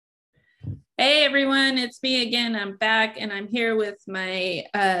Hey everyone, it's me again. I'm back and I'm here with my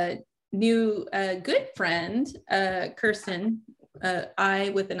new good friend, Kirstin,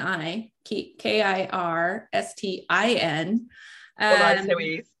 I with an I, Kirstin. Olá,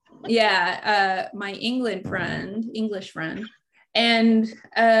 Louise. Yeah, my English friend. And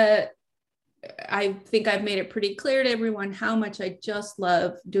I think I've made it pretty clear to everyone how much I just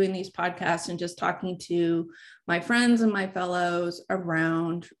love doing these podcasts and just talking to my friends and my fellows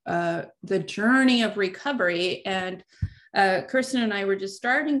around the journey of recovery. And Kirstin and I were just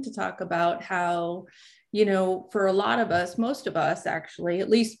starting to talk about how, for a lot of us, most of us actually,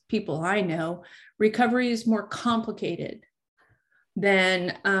 at least people I know, recovery is more complicated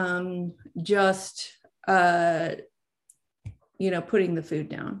than just, putting the food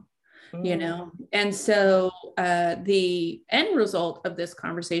down. And so the end result of this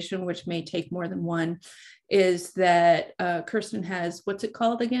conversation, which may take more than one, is that Kirstin has, what's it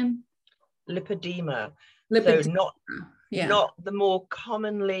called again? Lipedema. Lipedema. So not the more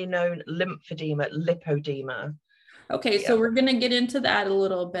commonly known lymphedema, lipodema. Okay, so we're going to get into that a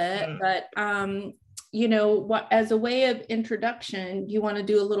little bit, but what, as a way of introduction, you want to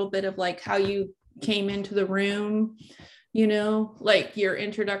do a little bit of like how you came into the room, like your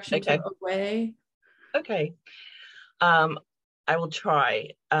introduction to OA. Okay. I will try.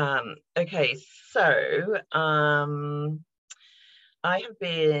 Okay, so I have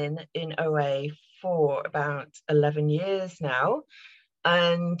been in OA for about 11 years now.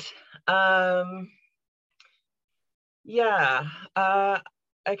 And okay,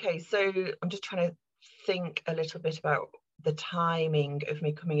 so I'm just trying to think a little bit about the timing of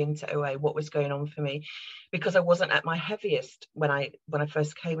me coming into OA, what was going on for me, because I wasn't at my heaviest when I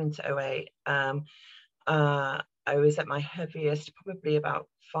first came into OA. I was at my heaviest probably about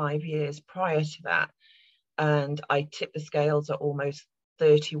 5 years prior to that, and I tipped the scales at almost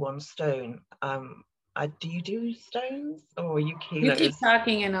 31 stone. Do you do stones or are you kilos? You keep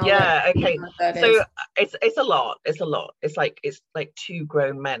talking and I'll okay. So it's a lot. It's like 2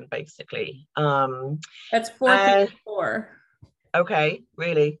 grown men basically. That's 434. Okay,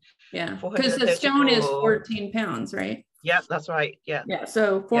 really? Yeah, because the stone is 14 pounds, right? Yeah, that's right. Yeah. Yeah,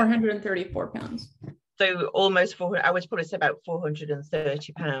 so 434 pounds. So almost 400. I would probably say about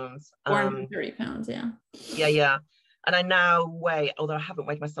 430 pounds. 430 pounds, yeah. Yeah. And I now weigh, although I haven't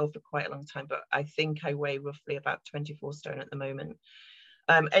weighed myself for quite a long time, but I think I weigh roughly about 24 stone at the moment.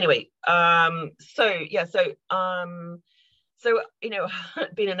 Anyway, so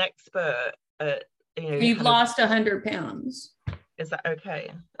being an expert, you've lost 100 pounds. Is that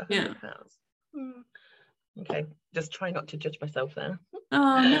okay? 100 yeah. pounds. Okay, just try not to judge myself there.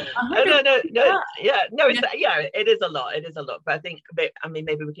 Oh no! It is a lot. It is a lot, but I think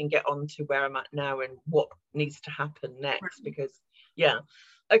maybe we can get on to where I'm at now and what needs to happen next, right. Because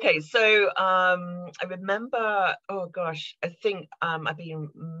okay. So I remember. Oh gosh, I think I've been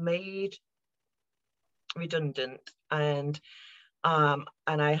made redundant, and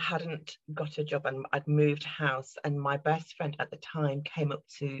I hadn't got a job, and I'd moved house, and my best friend at the time came up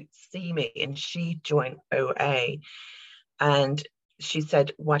to see me, and she joined OA, and she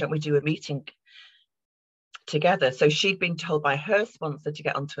said, why don't we do a meeting together? So she'd been told by her sponsor to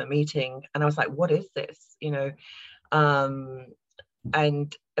get onto a meeting, and I was like, what is this? And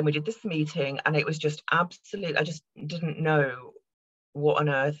we did this meeting, and it was just absolute, I just didn't know what on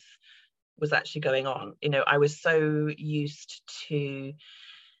earth was actually going on. I was so used to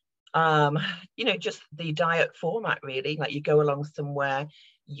just the diet format, really. Like, you go along somewhere,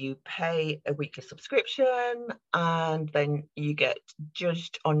 you pay a weekly subscription, and then you get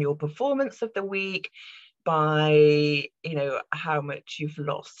judged on your performance of the week by how much you've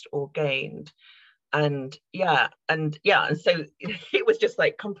lost or gained. And so it was just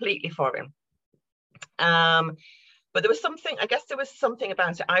like completely foreign. But there was something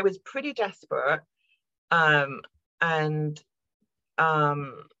about it. I was pretty desperate. I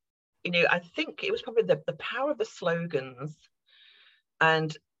think it was probably the power of the slogans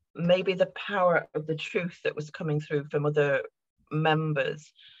and maybe the power of the truth that was coming through from other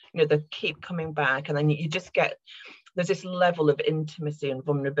members, that keep coming back. And then you just get, there's this level of intimacy and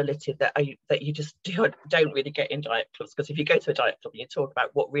vulnerability that you just don't really get in diet clubs, because if you go to a diet club and you talk about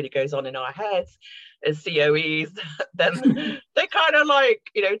what really goes on in our heads as COEs, then they're kind of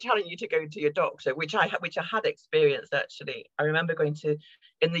like, telling you to go to your doctor, which I had experienced actually. I remember going to,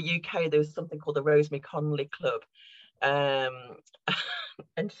 in the UK, there was something called the Rosemary Conley Club, and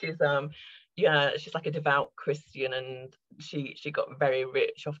she's like a devout Christian, and she got very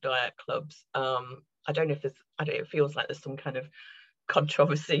rich off diet clubs. I don't know if it feels like there's some kind of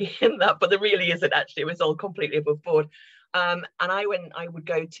controversy in that, but there really isn't actually. It was all completely above board. And I would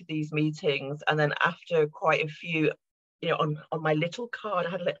go to these meetings, and then after quite a few, on my little card,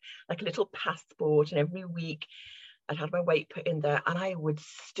 I had like a little passport, and every week I'd had my weight put in there, and I would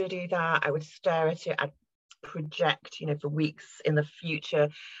study that. I would stare at it. I'd project, for weeks in the future,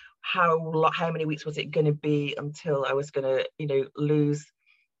 how many weeks was it going to be until I was going to, lose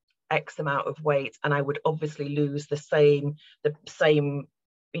X amount of weight, and I would obviously lose the same,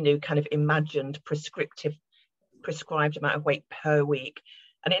 kind of imagined prescribed amount of weight per week,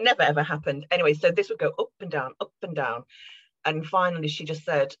 and it never ever happened. Anyway, so this would go up and down, and finally she just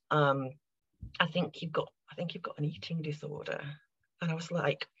said, I think you've got an eating disorder. And I was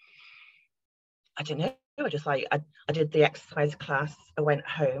like, I don't know. I just I did the exercise class, I went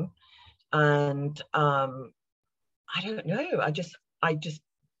home, and I don't know, I just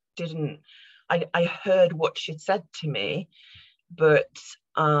didn't, I heard what she'd said to me, but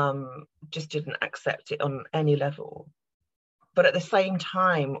just didn't accept it on any level. But at the same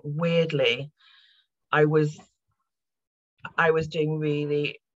time, weirdly, I was doing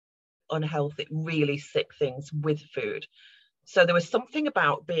really unhealthy, really sick things with food. So there was something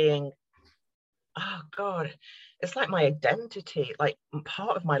about being, oh God, it's like my identity, like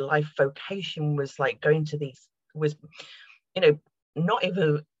part of my life vocation was like going to these, was, not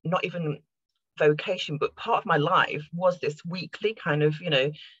even vocation, but part of my life was this weekly kind of,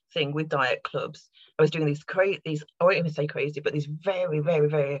 thing with diet clubs. I was doing these, I won't even say crazy, but these very, very,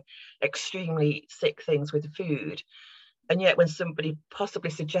 very extremely sick things with food. And yet when somebody possibly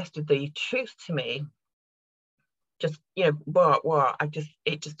suggested the truth to me, just,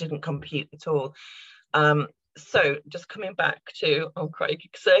 it just didn't compute at all. So just coming back to,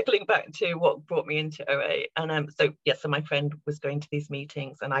 circling back to what brought me into OA. And so my friend was going to these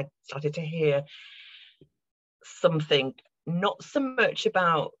meetings, and I started to hear something, not so much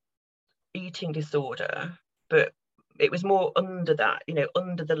about eating disorder, but it was more under that,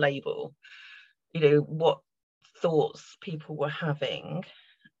 under the label, what thoughts people were having,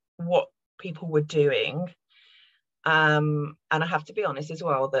 what people were doing. And I have to be honest as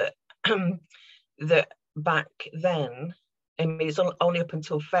well that that back then, I mean, it's only up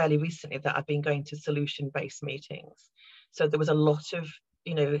until fairly recently that I've been going to solution-based meetings. So there was a lot of,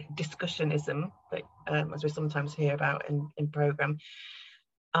 discussionism, that, as we sometimes hear about in program.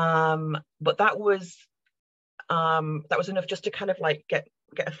 But that was enough just to kind of like get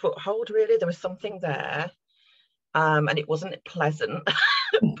a foothold, really. There was something there, and it wasn't pleasant.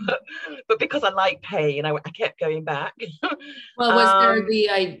 but because I like pain, I kept going back. Well, was there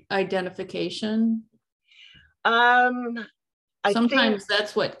the identification? Sometimes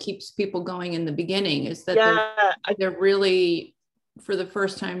that's what keeps people going in the beginning, is that they're really, for the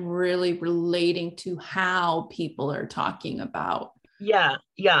first time, really relating to how people are talking about. Yeah.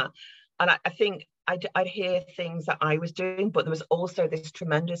 And I think I'd hear things that I was doing, but there was also this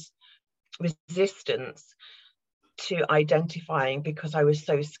tremendous resistance to identifying because I was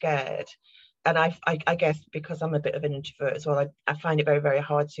so scared. And I guess because I'm a bit of an introvert as well, I find it very, very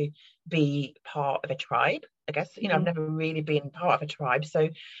hard to be part of a tribe, I guess. I've never really been part of a tribe. So,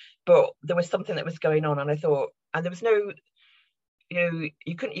 but there was something that was going on, and I thought, and there was no, you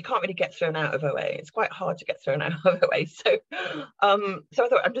can't really get thrown out of OA. It's quite hard to get thrown out of OA. So, so I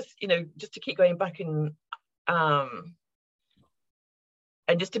thought, I'm just, just to keep going back and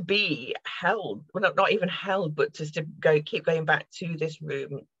just to be held, well, not even held, but just to keep going back to this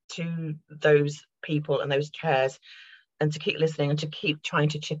room, to those people and those chairs, and to keep listening and to keep trying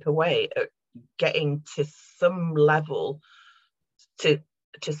to chip away at getting to some level, to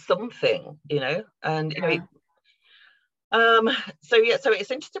something, and so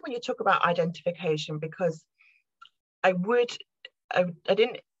it's interesting when you talk about identification, because I would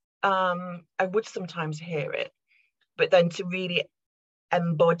sometimes hear it, but then to really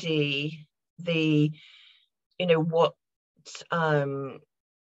embody the, what,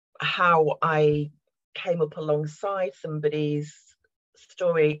 how I came up alongside somebody's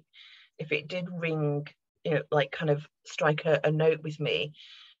story, if it did ring, like kind of strike a note with me.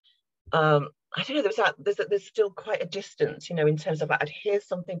 I don't know, there's still quite a distance, in terms of like, I'd hear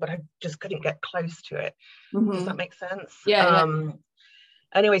something, but I just couldn't get close to it. Does that make sense? Yeah.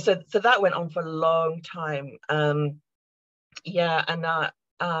 Anyway, so that went on for a long time. And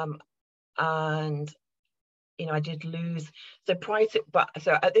I did lose. So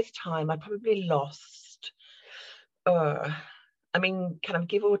so at this time, I probably lost, kind of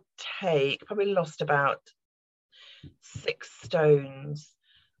give or take, probably lost about 6 stones.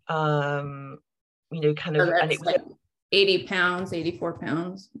 Kind of, and it was like 80 pounds, 84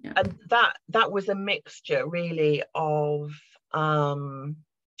 pounds. Yeah. And that was a mixture really of, and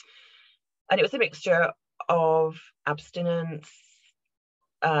it was a mixture of abstinence,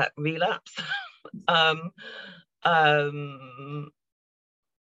 relapse. Let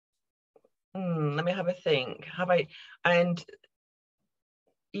me have a think.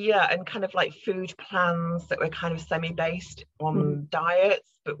 And kind of like food plans that were kind of semi-based on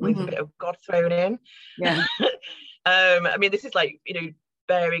diets, but with a bit of God thrown in. Yeah. I mean, this is like,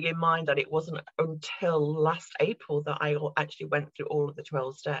 bearing in mind that it wasn't until last April that I actually went through all of the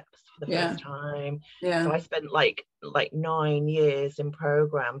 12 steps for the first time. Yeah. So I spent like 9 years in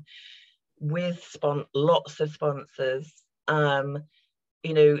program with lots of sponsors. I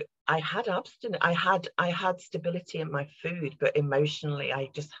had I had stability in my food, but emotionally I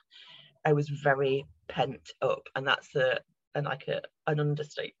was very pent up, and that's an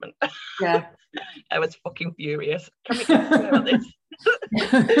understatement. Yeah. I was fucking furious. Can we swear about this?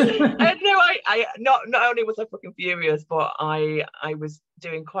 I not only was I fucking furious, but I was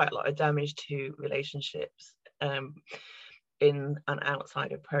doing quite a lot of damage to relationships in and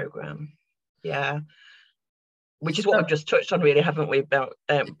outside of program. Yeah. Which is what we've just touched on, really, haven't we? About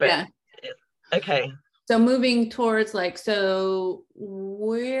okay. So moving towards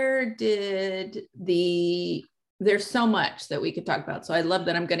where did there's so much that we could talk about. So I love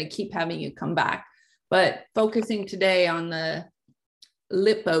that I'm going to keep having you come back, but focusing today on the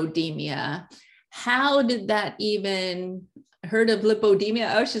lipodemia. How did that even heard of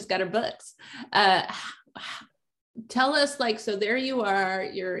lipodemia? Oh, she's got her books. Tell us, so there you are,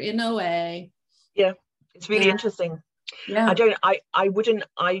 you're in OA. Yeah, it's really interesting. Yeah. I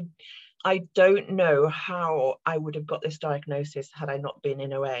don't know how I would have got this diagnosis had I not been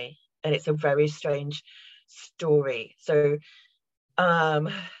in OA. And it's a very strange story. So,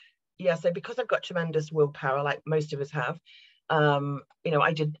 so because I've got tremendous willpower, like most of us have, I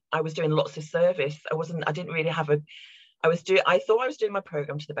was doing lots of service. I thought I was doing my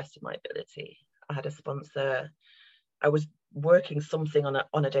program to the best of my ability. I had a sponsor. I was working something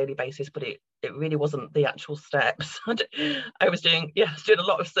on a daily basis, but it really wasn't the actual steps. I was doing a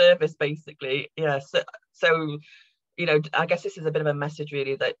lot of service, basically. So I guess this is a bit of a message,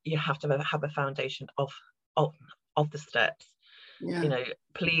 really, that you have to have a foundation of the steps.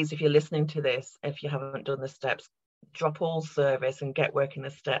 Please, if you're listening to this, if you haven't done the steps, drop all service and get working the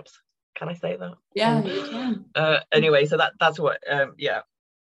steps. Can I say that? Yeah, you can. Anyway, so that's what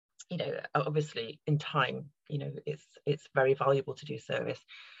obviously in time, it's very valuable to do service.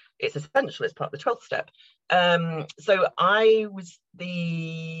 It's essential, it's part of the 12th step. So I was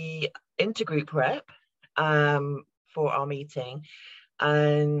the intergroup rep for our meeting,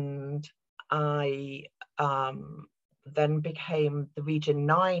 and I then became the Region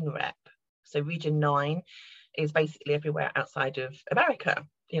 9 rep. So Region 9 is basically everywhere outside of America.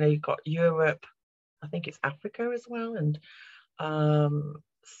 You've got Europe, I think it's Africa as well, and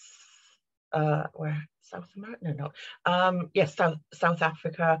where South America? No, yes, South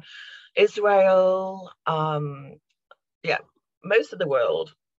Africa, Israel, most of the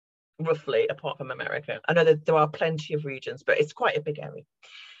world, roughly, apart from America. I know that there are plenty of regions, but it's quite a big area.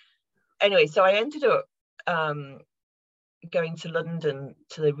 Anyway, so I ended up going to London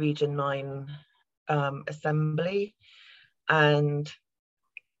to the Region 9 assembly, and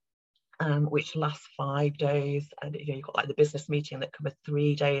which lasts 5 days, and you've got like the business meeting that covers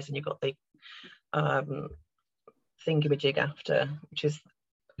 3 days, and you've got the thingamajig after, which is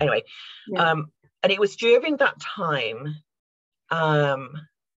anyway. And it was during that time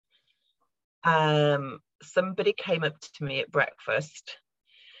somebody came up to me at breakfast,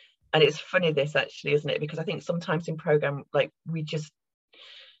 and it's funny, this actually, isn't it, because I think sometimes in program, like, we just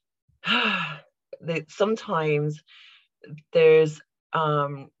sometimes there's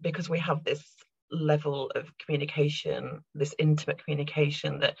because we have this level of communication, this intimate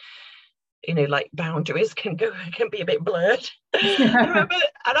communication, that like boundaries can be a bit blurred. And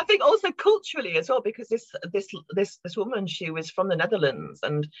I think also culturally as well, because this woman, she was from the Netherlands,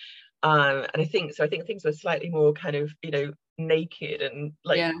 and I think things were slightly more kind of naked and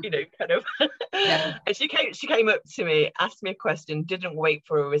like kind of and she came up to me, asked me a question, didn't wait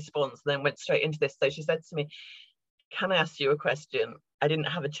for a response, then went straight into this. So she said to me, "Can I ask you a question?" I didn't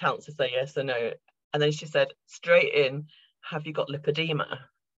have a chance to say yes or no, and then she said straight in, "Have you got lipedema?"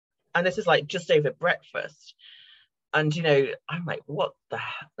 And this is like just over breakfast, and I'm like, what the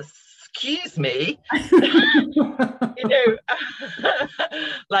hell? Excuse me.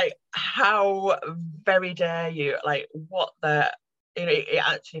 Like, how very dare you, like, what the it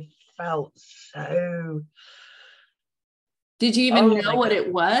actually felt so. Did you even know what it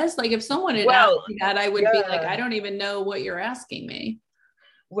was? Like, if someone had asked me that, I would be like, I don't even know what you're asking me.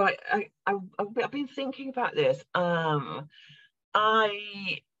 Right. I've been thinking about this.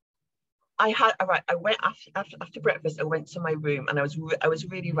 I went after breakfast. I went to my room, and I was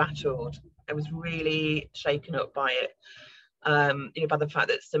really rattled. I was really shaken up by it. By the fact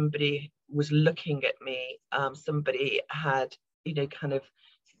that somebody was looking at me. Somebody had, kind of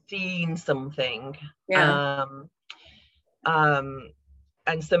seen something. Yeah. And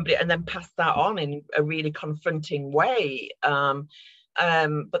then passed that on in a really confronting way. But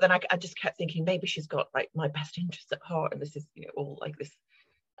then I just kept thinking, maybe she's got like my best interests at heart, and this is all like this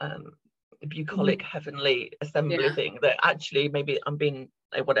bucolic heavenly assembly thing that actually maybe I'm being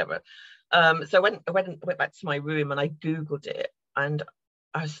whatever. So I went back to my room and I googled it, and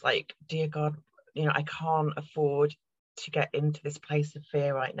I was like, dear God, I can't afford to get into this place of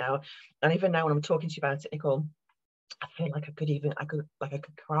fear right now. And even now when I'm talking to you about it, Nicole, I feel like I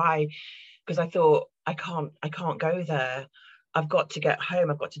could cry, because I thought I can't go there. I've got to get home.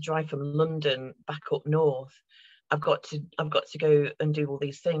 I've got to drive from London back up north. I've got to go and do all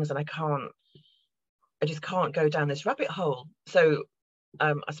these things, and I just can't go down this rabbit hole. So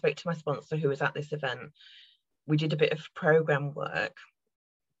I spoke to my sponsor who was at this event. We did a bit of program work,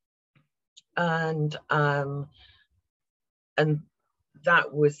 and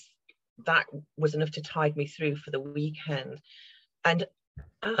that was enough to tide me through for the weekend. And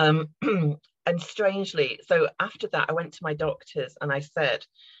and strangely, so after that I went to my doctors and I said,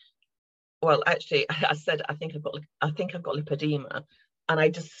 well, actually I said, I think I've got lipedema. And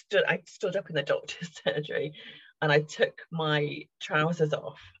I stood up in the doctor's surgery and I took my trousers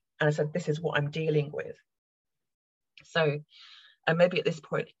off and I said, this is what I'm dealing with. So and maybe at this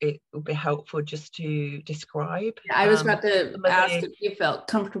point it would be helpful just to describe. I was about to ask if you felt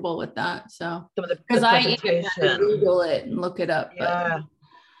comfortable with that. So because I even had to Google it and look it up. Yeah. But...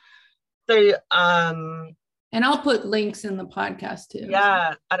 So and I'll put links in the podcast too.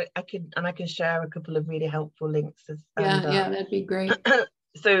 Yeah, I can share a couple of really helpful links. Yeah, that'd be great.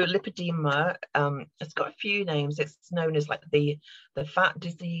 So lipedema, it's got a few names. It's known as like the fat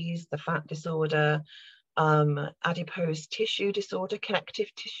disease, the fat disorder, adipose tissue disorder,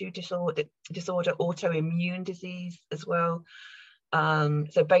 connective tissue disorder, autoimmune disease as well.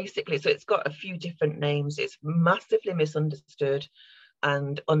 So basically, it's got a few different names. It's massively misunderstood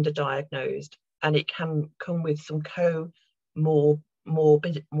and underdiagnosed, and it can come with some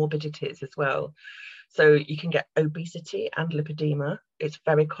morbidities as well. So you can get obesity and lipedema. It's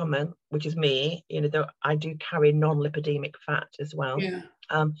very common, which is me. Though I do carry non-lipidemic fat as well. Yeah.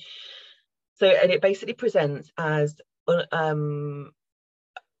 So, and it basically presents as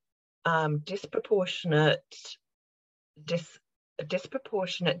disproportionate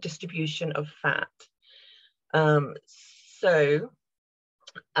distribution of fat.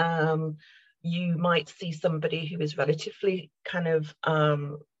 You might see somebody who is relatively kind of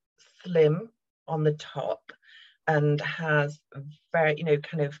slim on the top and has very,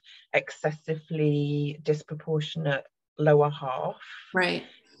 kind of excessively disproportionate lower half. Right.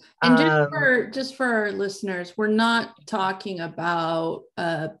 And just for our listeners, we're not talking about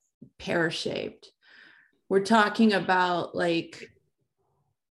pear-shaped. We're talking about like,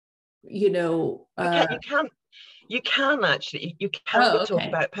 you can actually talk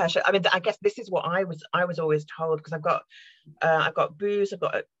about pear-shaped. I mean, I guess this is what I was always told, because I've got boobs, I've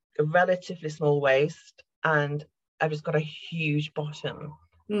got a relatively small waist, and I've just got a huge bottom.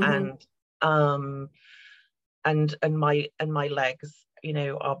 And my legs,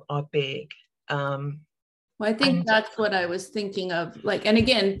 are big. Well, I think that's what I was thinking of. Like, and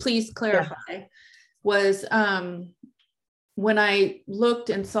again, please clarify, was when I looked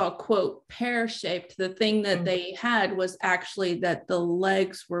and saw quote pear-shaped, the thing that they had was actually that the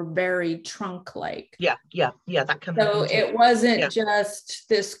legs were very trunk-like. Yeah, that can happen. So it wasn't just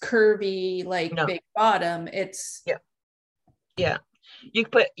this curvy, like big bottom. It's you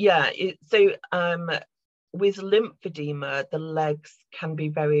put so with lymphedema, the legs can be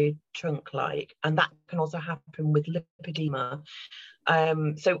very trunk-like, and that can also happen with lipedema.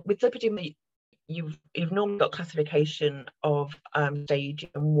 So with lipedema, you've normally got classification of stage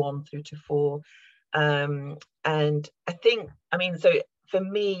 1 through to 4, and I think, so for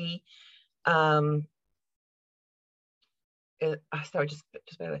me, sorry, just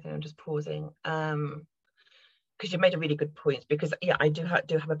bear with me, I'm just pausing, because you made a really good point, because I do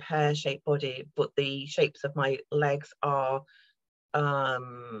have a pear-shaped body, but the shapes of my legs are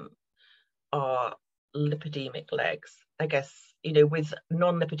lipedemic legs, I guess. With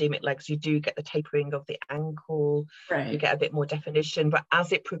non-lipedemic legs, you do get the tapering of the ankle, you get a bit more definition, but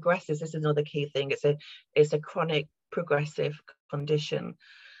as it progresses, this is another key thing, it's a chronic progressive condition.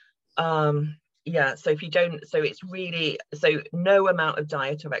 So if you don't, so it's really, so no amount of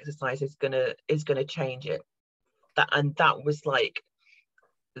diet or exercise is gonna change it. That was like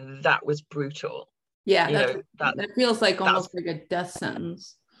that was brutal. Yeah, You know, that feels like almost like a death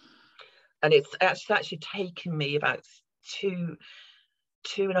sentence. And it's actually taken me about two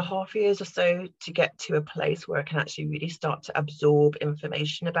and a half years or so to get to a place where I can actually really start to absorb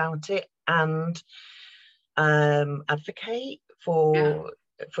information about it and advocate for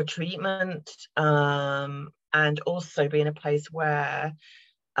treatment, and also be in a place where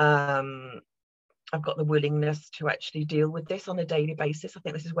I've got the willingness to actually deal with this on a daily basis. I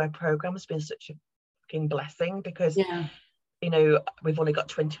think this is where program has been such a fucking blessing, because you know, we've only got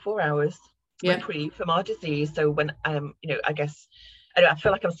 24 hours reprieve from our disease. So when I guess I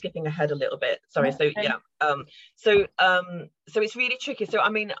feel like I'm skipping ahead a little bit. Sorry. So so it's really tricky. So I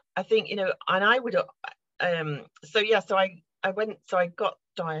mean, I think, you know, and I would so I got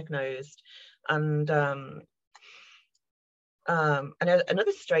diagnosed, and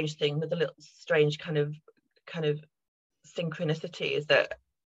another strange thing with a little strange kind of synchronicity is that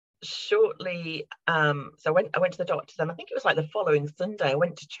shortly so I went to the doctors, and I think it was like the following Sunday I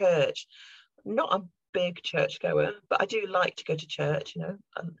went to church. I'm not a big church goer, but I do like to go to church, you know.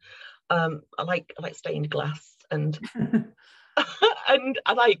 I like stained glass, and and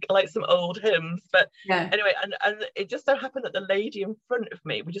I like some old hymns, but anyway, and it just so happened that the lady in front of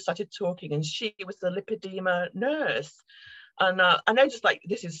me, we just started talking, and she was the lipedema nurse. And I know, just like,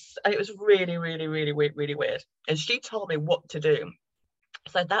 it was really, really, really weird, really weird. And she told me what to do.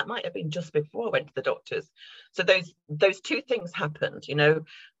 So that might have been just before I went to the doctors. So those two things happened, you know.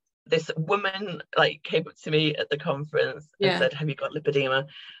 This woman like came up to me at the conference and said, "Have you got lipedema?"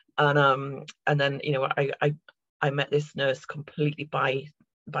 And then, you know, I met this nurse completely by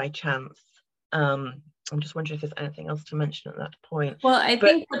chance. I'm just wondering if there's anything else to mention at that point. Well, I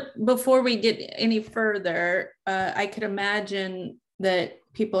think before we get any further, I could imagine that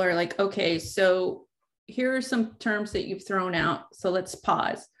people are like, okay, so here are some terms that you've thrown out. So let's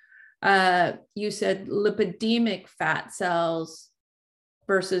pause. You said lipedemic fat cells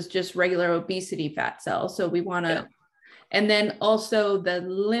versus just regular obesity fat cells. So we want to, and then also the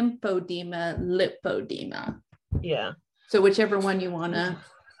lipodema. Yeah. So whichever one you want to.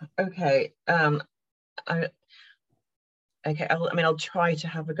 Okay. I'll try to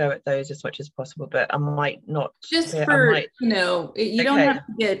have a go at those as much as possible, but I might not. Just for, you know, you don't have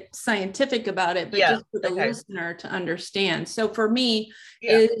to get scientific about it, but just for the listener to understand. So for me,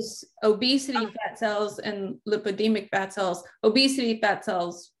 is obesity fat cells and lipodemic fat cells, obesity fat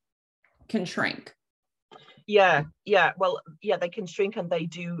cells can shrink. Yeah. Well, they can shrink, and they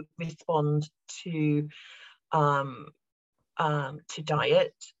do respond to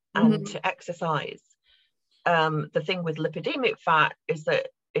diet and to exercise. The thing with lipidemic fat is that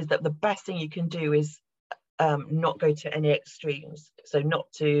the best thing you can do is not go to any extremes. So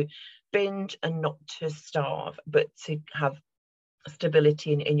not to binge and not to starve, but to have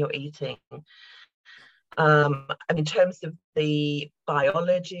stability in your eating. And in terms of the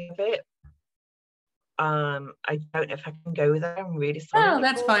biology of it, I don't know if I can go there. I'm really sorry. Oh,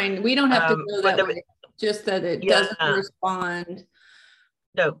 that's fine. We don't have to go that way. Just that it doesn't respond.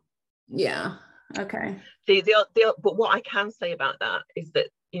 No. Yeah. Okay. But what I can say about that is that,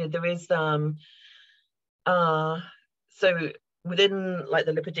 you know, there is so within like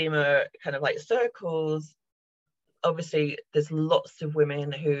the lipedema kind of like circles, obviously there's lots of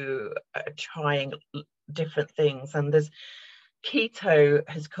women who are trying different things, and there's keto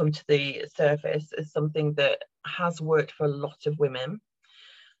has come to the surface as something that has worked for a lot of women.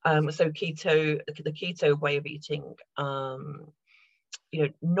 So the keto way of eating, you know,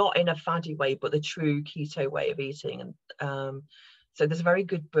 not in a faddy way, but the true keto way of eating. And so there's a very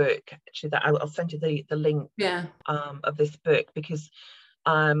good book actually that I'll send you the link of this book, because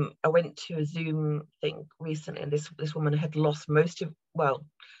I went to a Zoom thing recently, and this woman had lost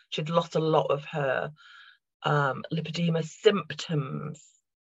she'd lost a lot of her lipedema symptoms.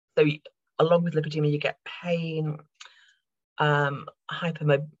 So along with lipedema, you get pain,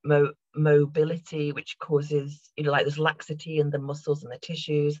 hypermobility, which causes, you know, like there's laxity in the muscles and the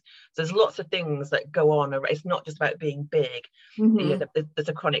tissues. So there's lots of things that go on. It's not just about being big. You know, there's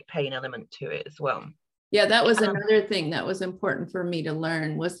a chronic pain element to it as well. Yeah, that was another thing that was important for me to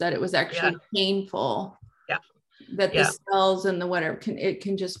learn, was that it was actually painful. Yeah. That the cells and the whatever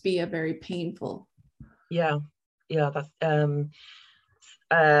can just be a very painful. Yeah. That's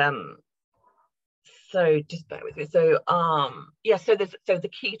so just bear with me. So so the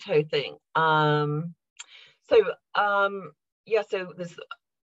keto thing. So there's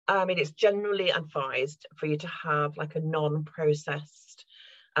it's generally advised for you to have like a non-processed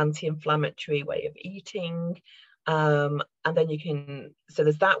anti-inflammatory way of eating, and then you can, so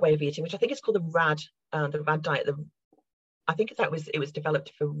there's that way of eating, which I think is called the RAD diet, the I think it was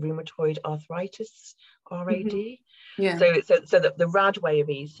developed for rheumatoid arthritis, RAD. Mm-hmm. Yeah. So the RAD way of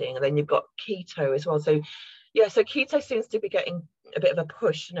eating, and then you've got keto as well. So yeah, so keto seems to be getting a bit of a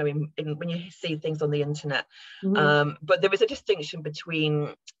push, you know, in when you see things on the internet. Mm-hmm. But there is a distinction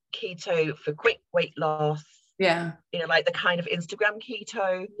between keto for quick weight loss, Yeah. you know, like the kind of Instagram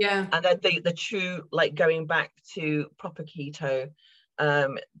keto, Yeah. and then the true, like, going back to proper keto.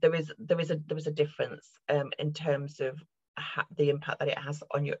 There is a difference in terms of the impact that it has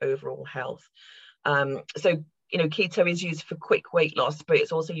on your overall health. So, you know, keto is used for quick weight loss, but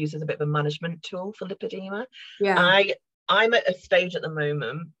it's also used as a bit of a management tool for lipedema. Yeah. I'm at a stage at the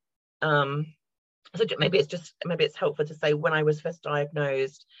moment. So maybe it's helpful to say, when I was first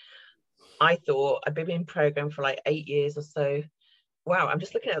diagnosed, I thought I'd been in program for like 8 years or so. Wow, I'm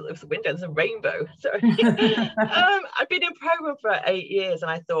just looking out the window. There's a rainbow. Sorry. I've been in program for 8 years,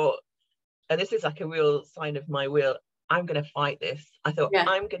 and I thought, and this is like a real sign of my will, I'm going to fight this. I thought, Yeah.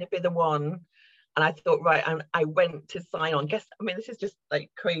 I'm going to be the one. And I thought, right, and I went to sign on. I mean, this is just like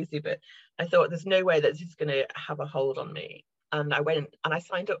crazy, but I thought, there's no way that this is going to have a hold on me. And I went and I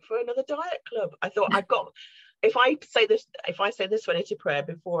signed up for another diet club. I thought, if I say this Serenity prayer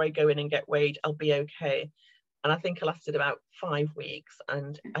before I go in and get weighed, I'll be okay. And I think I lasted about 5 weeks,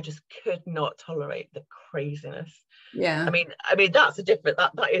 and I just could not tolerate the craziness. Yeah. I mean, that's a different,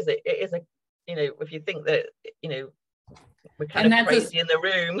 it is a, you know, if you think that, you know, we're kind of crazy in the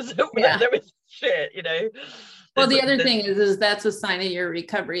rooms, yeah. there is shit, you know. Well, the other thing is that's a sign of your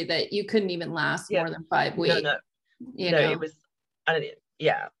recovery, that you couldn't even last more than 5 weeks. No, you know? It was,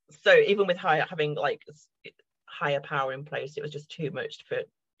 yeah. So even with having like higher power in place, it was just too much for,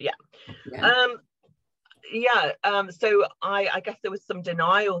 yeah. So I guess there was some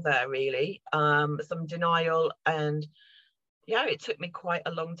denial there, really, some denial, and yeah, it took me quite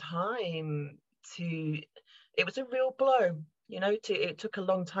a long time it was a real blow, you know, it took a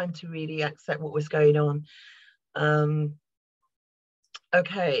long time to really accept what was going on.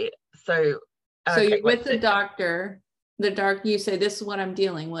 Okay, so you're with the doctor, you say, this is what I'm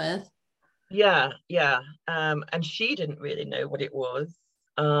dealing with. Yeah. And she didn't really know what it was.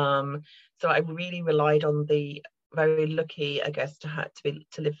 So I really relied on very lucky, I guess, to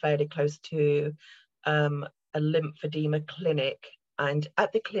live fairly close to a lymphedema clinic. And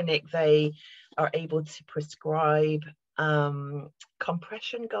at the clinic, they are able to prescribe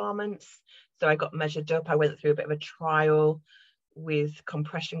compression garments. So I got measured up. I went through a bit of a trial with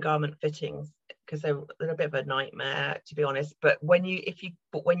compression garment fittings, because they're a bit of a nightmare, to be honest. But when you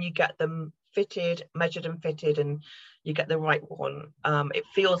get them fitted, measured and fitted, and you get the right one, it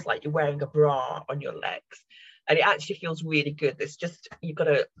feels like you're wearing a bra on your legs, and it actually feels really good. It's just, you've got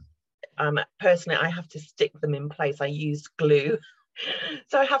to, personally, I have to stick them in place. I use glue.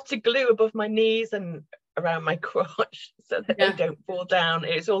 So I have to glue above my knees and around my crotch so that they don't fall down.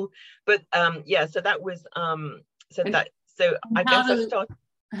 It's all, but so that was I guess I started.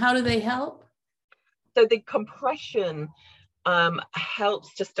 How do they help? So the compression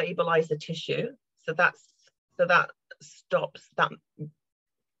helps to stabilize the tissue. So that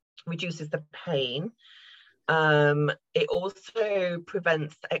reduces the pain. It also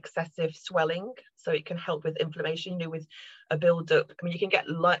prevents excessive swelling, so it can help with inflammation, you know, with a build-up. I mean, you can get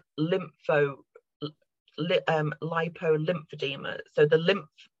lipolymphedema. So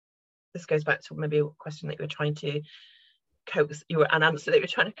this goes back to maybe a question that you were trying to an answer that you were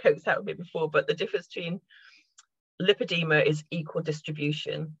trying to coax out of me before, but the difference between lipedema is equal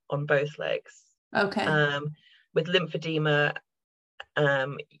distribution on both legs. Okay. With lymphedema,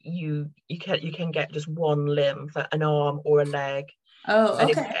 you can get just one limb, for an arm or a leg. Oh,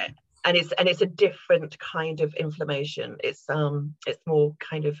 okay. And it's a different kind of inflammation. It's more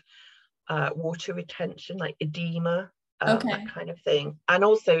kind of water retention, like edema, that kind of thing. And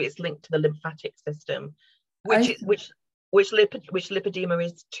also it's linked to the lymphatic system, which lipedema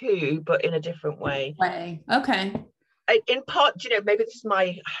is too, but in a different way. Okay. In part, you know, maybe this is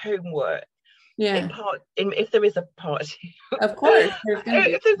my homework. Yeah. In part, if there is a part two, of course,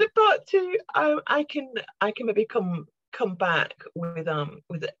 if there's a part two, I can maybe come back with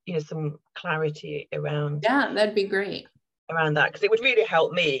you know, some clarity around. Yeah, that'd be great. Around that, because it would really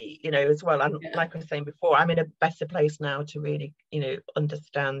help me, you know, as well. And like I was saying before, I'm in a better place now to really, you know,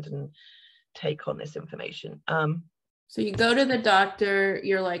 understand and take on this information. So you go to the doctor,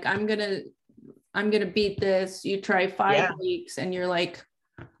 you're like, I'm gonna beat this. You try 5 weeks, and you're like,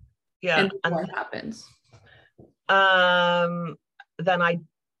 and what happens? Then I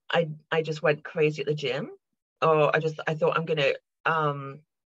just went crazy at the gym. Or I thought, I'm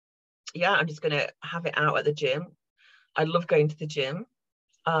just gonna have it out at the gym. I love going to the gym.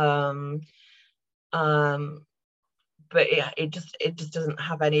 but it just doesn't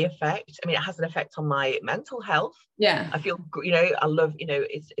have any effect. I mean, it has an effect on my mental health. Yeah. I feel, I love,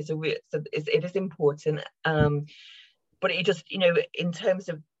 it is important. But it just, in terms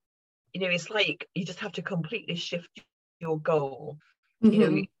of, it's like you just have to completely shift your goal.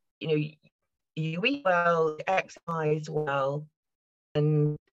 Mm-hmm. You eat well, exercise well,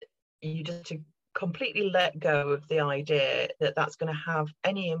 and you just to completely let go of the idea that that's going to have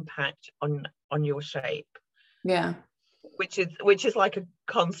any impact on your shape. Yeah. Which is like a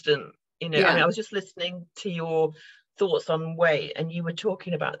constant, I mean, I was just listening to your thoughts on weight, and you were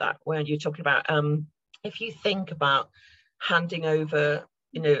talking about that, weren't you? Talking about if you think about handing over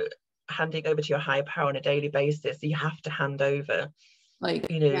to your higher power on a daily basis, you have to hand over, like,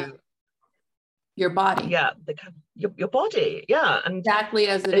 your body. Your body, and exactly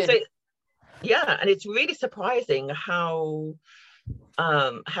as it is. And it's really surprising how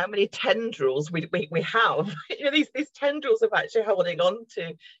many tendrils we have. These tendrils of actually holding on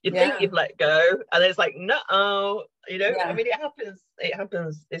to. You think you've let go, and it's like, no, I mean, it happens,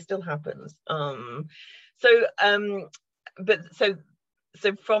 it still happens. So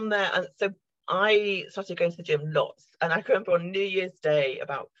from there, and so I started going to the gym lots, and I remember on New Year's Day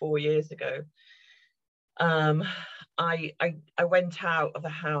about 4 years ago, I went out of the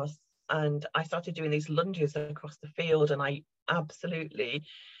house and I started doing these lunges across the field, and I absolutely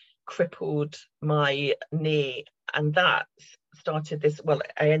crippled my knee, and that started this. Well,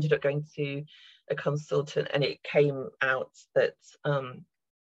 I ended up going to a consultant, and it came out that I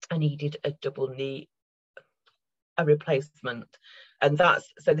needed a double knee, a replacement, and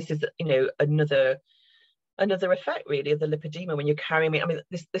this is another effect really of the lipedema when you're carrying it. I mean,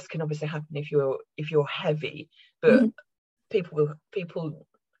 this can obviously happen if you're heavy, but people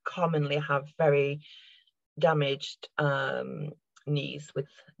commonly have very damaged knees with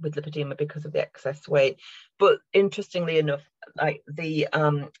lipedema because of the excess weight. But interestingly enough, like the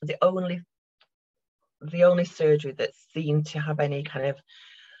only surgery that's seen to have any kind of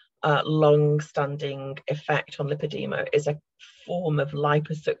long-standing effect on lipedema is a form of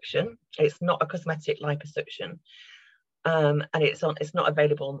liposuction. It's not a cosmetic liposuction, and it's not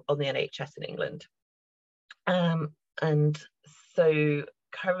available on the NHS in England. And so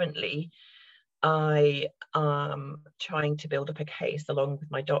currently I am trying to build up a case along with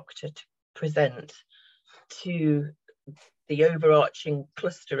my doctor to present to the overarching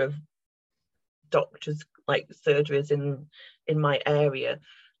cluster of doctors, like surgeries in my area,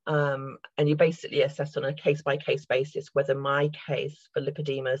 and you basically assess on a case-by-case basis whether my case for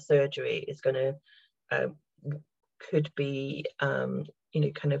lipedema surgery is going to could be kind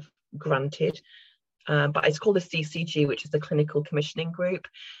of granted, but it's called the CCG, which is the Clinical Commissioning Group.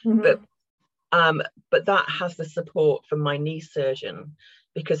 But that has the support from my knee surgeon,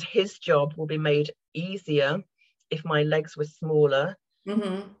 because his job will be made easier if my legs were smaller,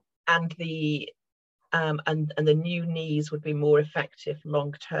 and the new knees would be more effective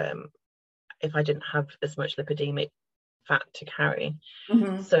long term if I didn't have as much lipedemic fat to carry.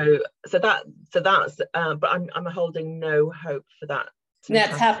 So that's but I'm holding no hope for that.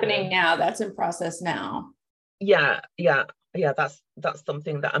 That's happening now. That's in process now. Yeah. That's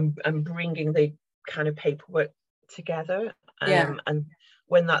something that I'm bringing the kind of paperwork together. And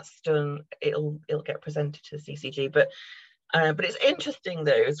when that's done, it'll get presented to the CCG. But it's interesting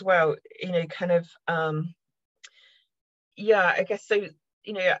though as well, kind of I guess so.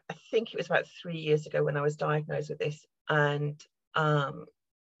 I think it was about 3 years ago when I was diagnosed with this, and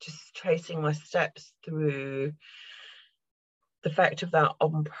just tracing my steps through the effect of that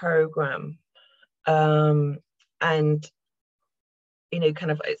on program, and kind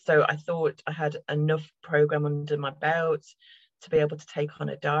of, so I thought I had enough program under my belt to be able to take on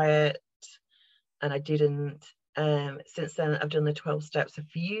a diet, and I didn't. Since then I've done the 12 steps a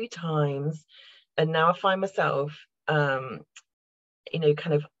few times, and now I find myself kind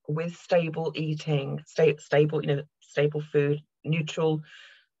of with stable eating, stable food,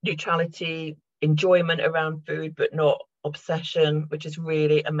 neutrality, enjoyment around food, but not obsession, which is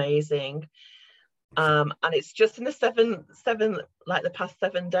really amazing. And it's just in the like the past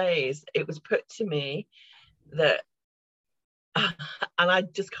 7 days, it was put to me that, and I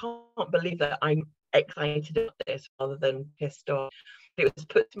just can't believe that I'm excited about this rather than pissed off. It was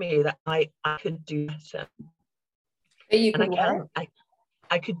put to me that I could do better.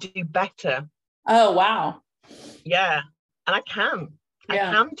 I could do better. Oh wow. Yeah, and I can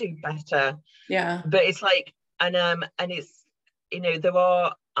do better. Yeah. But it's like, and it's, there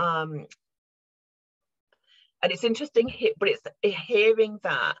are and it's interesting, but it's hearing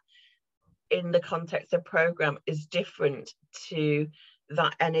that in the context of program is different to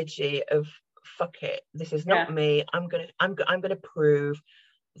that energy of fuck it, this is not me. I'm gonna prove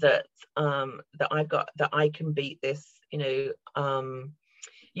that that I can beat this,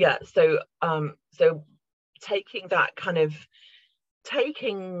 so taking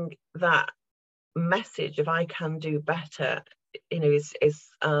that message of I can do better, is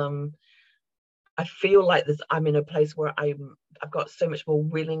I feel like I'm in a place where I've got so much more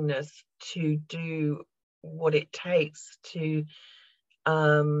willingness to do what it takes to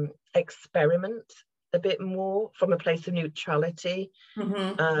experiment a bit more from a place of neutrality,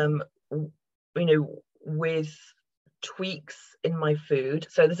 with tweaks in my food.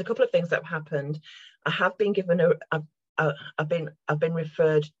 So there's a couple of things that have happened. I have been given I've been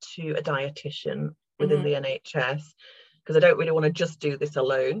referred to a dietitian within the NHS, because I don't really want to just do this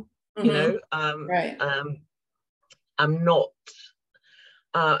alone. Right. I'm not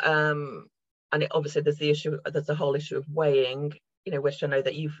and obviously there's the whole issue of weighing, which I know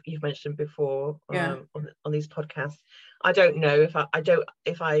that you've mentioned before on these podcasts. I don't know if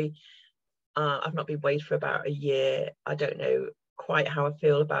I've not been weighed for about a year. I don't know quite how I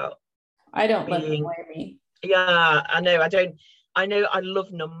feel about I don't let them weigh me. Yeah, I know. I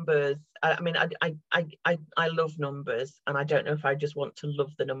love numbers. I mean, I love numbers, and I don't know if I just want to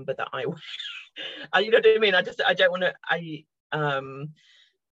love the number that I weigh. You know what I mean? I don't want to.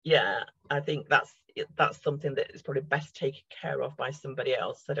 I think that's something that is probably best taken care of by somebody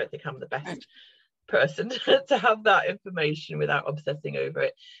else. I don't think I'm the best person to have that information without obsessing over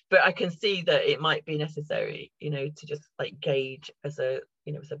it. But I can see that it might be necessary, to just like gauge as a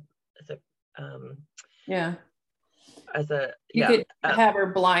you could have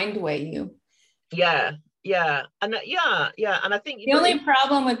her blind weigh you. And I think the only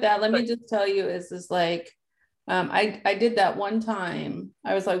problem with that, let me just tell you, is like I did that one time.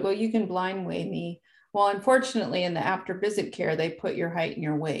 I was like, well, you can blind weigh me. Well, unfortunately, in the after visit care, they put your height and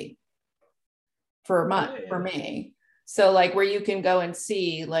your weight for a month for me. So like where you can go and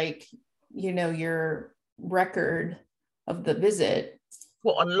see like, your record of the visit.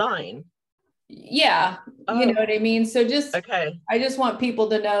 What, online? Yeah. You know what I mean? So I just want people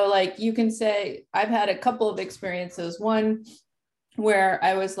to know, like, you can say, I've had a couple of experiences. One where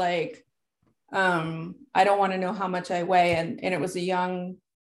I was like, I don't want to know how much I weigh. And it was a young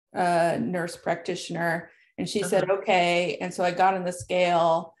nurse practitioner. And she said, okay. And so I got on the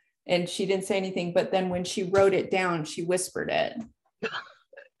scale and she didn't say anything. But then when she wrote it down, she whispered it.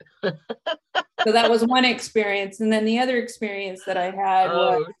 So that was one experience. And then the other experience that I had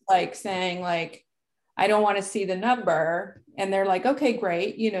was like saying, like, I don't want to see the number. And they're like, okay,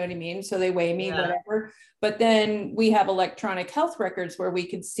 great. You know what I mean? So they weigh me, whatever. But then we have electronic health records where we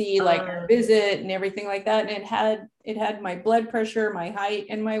could see like our visit and everything like that. And it had my blood pressure, my height,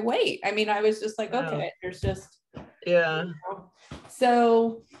 and my weight. I mean, I was just like, okay, there's just,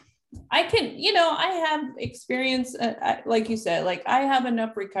 So I can, I have experience, like you said, like I have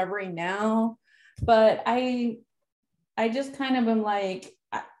enough recovery now, but I just kind of am like,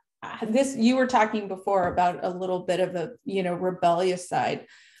 you were talking before about a little bit of a, rebellious side.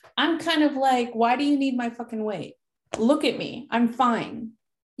 I'm kind of like, why do you need my fucking weight? Look at me. I'm fine.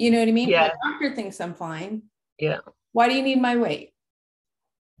 You know what I mean? Yeah. My doctor thinks I'm fine. Yeah. Why do you need my weight?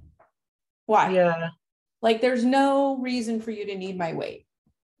 Why? Yeah. Like, there's no reason for you to need my weight.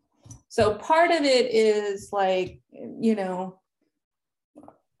 So part of it is like, I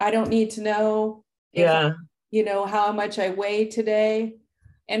don't need to know how much I weigh today.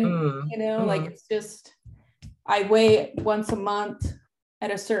 And, like, it's just, I weigh once a month at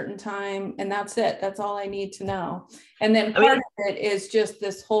a certain time, and that's it. That's all I need to know. And then part of it is just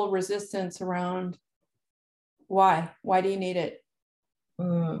this whole resistance around why do you need it?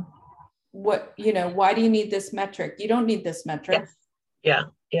 What, why do you need this metric? You don't need this metric. Yes.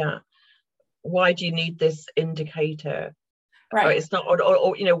 Yeah. Why do you need this indicator? Right. Or it's not,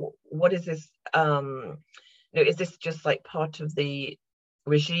 or what is this? Is this just like part of the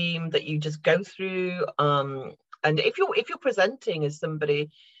regime that you just go through? And if you're presenting as somebody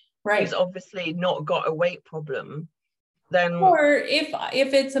who's obviously not got a weight problem, then, or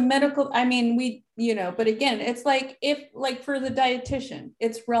if it's a medical, I mean, but again, it's like, if like for the dietitian,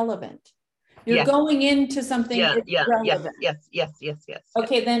 it's relevant. You're going into something relevant. Yes.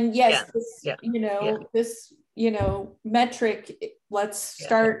 Okay, then this, metric, let's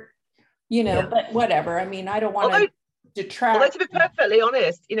start, but whatever. I mean, I don't want to detract. Although, to be perfectly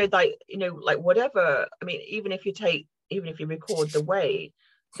honest, like whatever, I mean, even if you record the weight,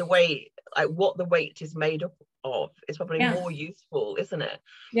 like what the weight is made up of is probably more useful, isn't it?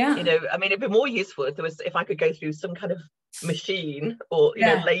 Yeah. I mean, it'd be more useful if I could go through some kind of machine or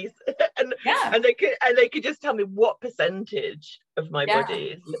laser and and they could just tell me what percentage of my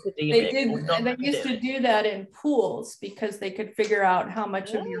body is lipedemic or They used to do that in pools because they could figure out how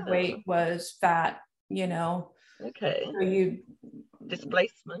much of your weight was fat, you know. Okay. So you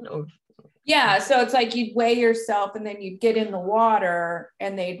displacement or so it's like you'd weigh yourself and then you'd get in the water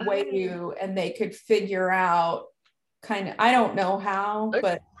and they'd weigh you and they could figure out kind of, I don't know how,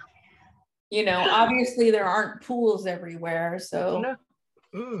 but you know, obviously there aren't pools everywhere, so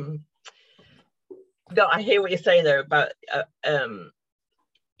no. No, I hear what you're saying there about I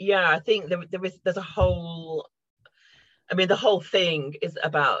think there's a whole, I mean, the whole thing is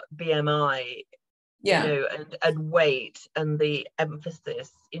about BMI, you know, and weight and the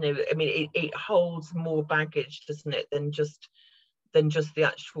emphasis, you know. I mean, it holds more baggage, doesn't it, than just the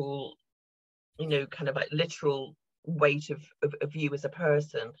actual, you know, kind of like literal weight of you as a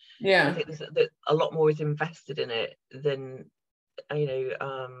person. I think there's a lot more is invested in it than, you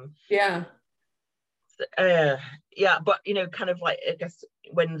know, but you know, kind of like, I guess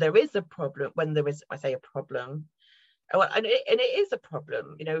when there is a problem, I say a problem, and it is a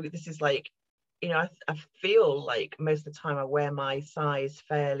problem, you know, this is like, you know, I feel like most of the time I wear my size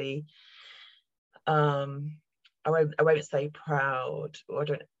fairly, I won't say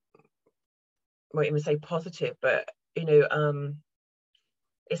won't even say positive, but you know,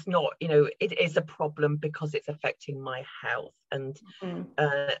 it's not, you know, it is a problem because it's affecting my health, and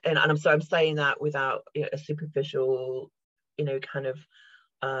I'm saying that without, you know, a superficial, you know, kind of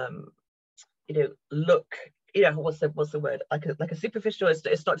you know, look, you know, what's the word, like a superficial,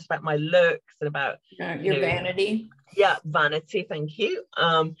 it's not just about my looks and about your vanity. Vanity, thank you.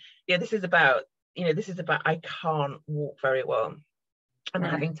 This is about I can't walk very well. I'm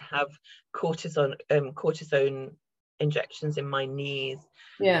having to have cortisone injections in my knees.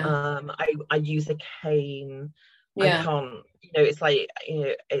 I use a cane. I can't, you know, it's like, you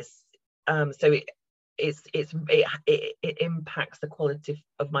know, it's so it impacts the quality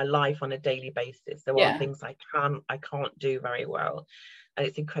of my life on a daily basis. There are things I can't do very well, and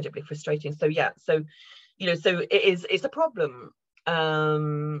it's incredibly frustrating. So you know, so it's a problem,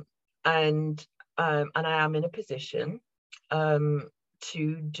 and I am in a position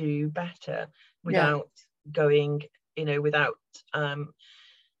to do better without going, you know, without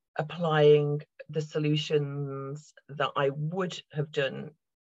applying the solutions that I would have done,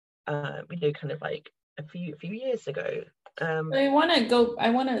 you know, kind of like a few years ago. I want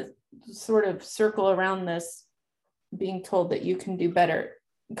to sort of circle around this being told that you can do better,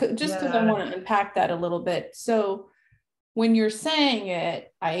 just because I want to unpack that a little bit. So when you're saying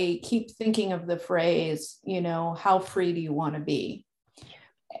it, I keep thinking of the phrase, you know, how free do you want to be?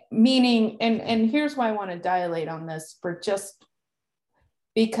 Meaning, and here's why I want to dilate on this, for just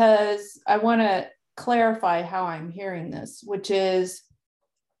because I want to clarify how I'm hearing this, which is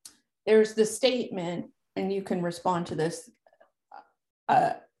there's the statement, and you can respond to this.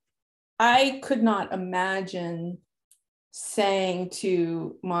 I could not imagine saying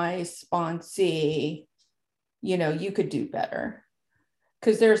to my sponsee, you know, you could do better,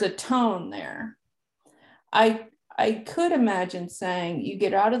 because there's a tone there. I could imagine saying, you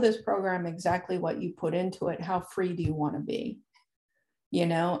get out of this program exactly what you put into it. How free do you want to be? You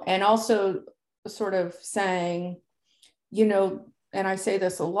know, and also sort of saying, you know, and I say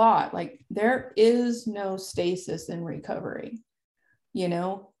this a lot, like there is no stasis in recovery. You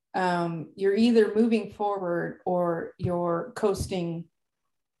know, you're either moving forward or you're coasting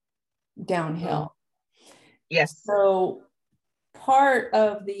downhill. Yes. So part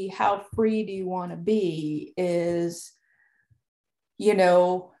of the how free do you want to be is, you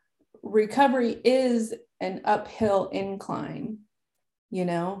know, recovery is an uphill incline, you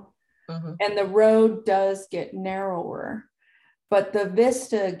know, and the road does get narrower, but the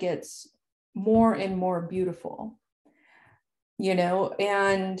vista gets more and more beautiful, you know.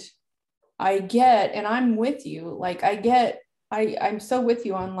 And I get, and I'm with you, like I'm so with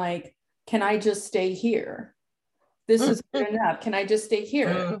you on like, can I just stay here? This is good enough. Can I just stay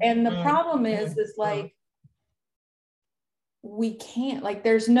here? And the problem is like, we can't, like,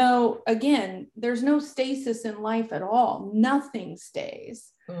 there's no stasis in life at all. Nothing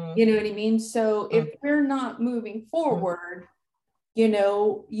stays. You know what I mean? So if we're not moving forward, you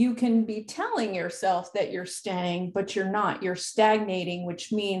know, you can be telling yourself that you're staying, but you're not. You're stagnating,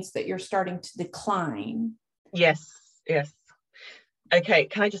 which means that you're starting to decline. Yes. Okay,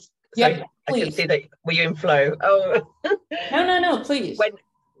 can I just, I can see that, were you in flow? Oh no, please.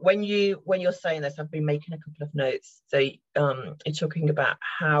 When you're saying this, I've been making a couple of notes. So you're talking about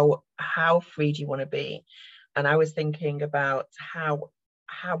how free do you want to be, and I was thinking about how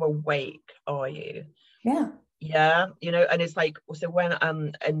awake are you? Yeah, you know, and it's like, so when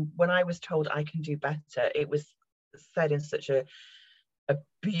and when I was told I can do better, it was said in such a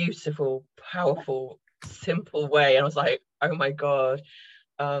beautiful, powerful, simple way, and I was like, oh my God.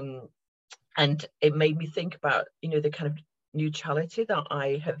 And it made me think about, you know, the kind of neutrality that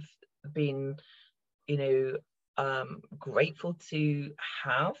I have been, you know, grateful to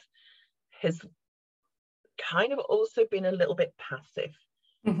have, has kind of also been a little bit passive.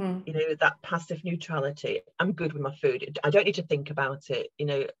 You know, that passive neutrality. I'm good with my food. I don't need to think about it, you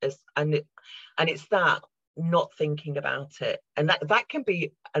know, and it's that not thinking about it. And that can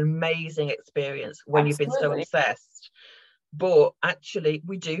be an amazing experience when you've been so obsessed. But actually,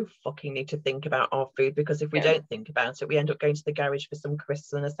 we do fucking need to think about our food, because if we don't think about it, we end up going to the garage for some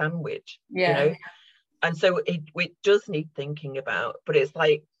crisps and a sandwich, you know. And so it does need thinking about, but it's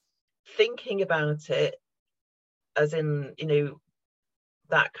like thinking about it as in, you know,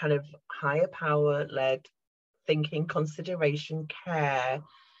 that kind of higher power led thinking, consideration, care,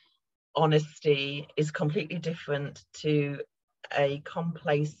 honesty is completely different to a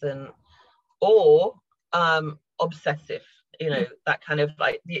complacent or obsessive, you know, that kind of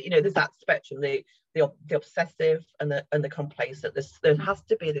like, you know, there's that spectrum, the obsessive and the complacent. There has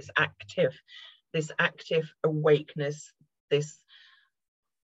to be this active awakeness, this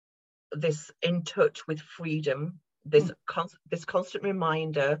in touch with freedom, this constant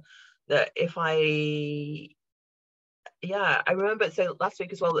reminder that if I remember, so last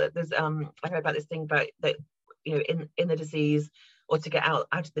week as well, that there's I heard about this thing about that, you know, in the disease, or to get out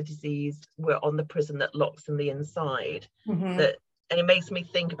of the disease, we're on the prison that locks in the inside. That, and it makes me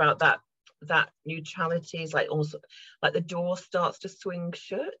think about that neutrality is like, also like the door starts to swing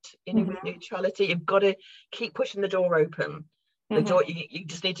shut, you know, with neutrality. You've got to keep pushing the door open. The door, you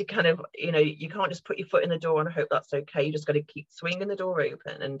just need to kind of, you know, you can't just put your foot in the door and hope that's okay. You just got to keep swinging the door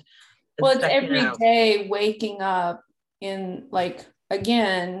open and well, it's every day waking up in, like,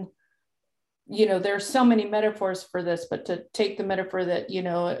 again, you know, there's so many metaphors for this, but to take the metaphor that, you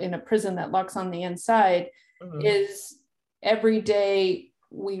know, in a prison that locks on the inside, is every day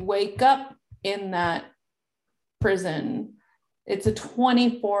we wake up in that prison. It's a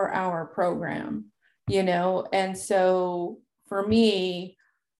 24-hour program, you know. And so for me,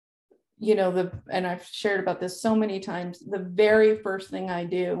 you know, and I've shared about this so many times, the very first thing I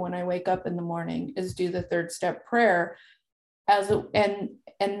do when I wake up in the morning is do the third step prayer, and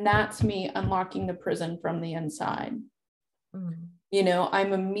that's me unlocking the prison from the inside. You know,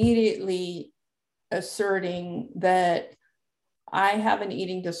 I'm immediately asserting that I have an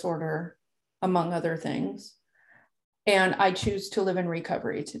eating disorder, among other things, and I choose to live in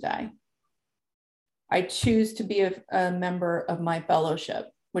recovery today. I choose to be a member of my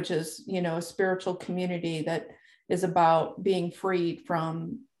fellowship, which is, you know, a spiritual community that is about being freed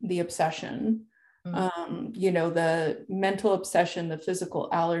from the obsession, you know, the mental obsession, the physical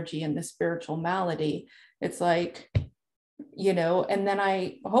allergy, and the spiritual malady. It's like, you know, and then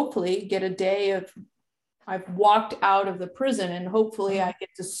I hopefully get a day of, I've walked out of the prison, and hopefully I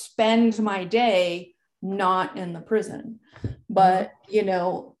get to spend my day not in the prison. But, you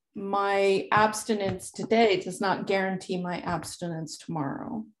know, my abstinence today does not guarantee my abstinence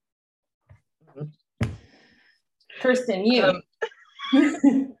tomorrow. Kirstin, you.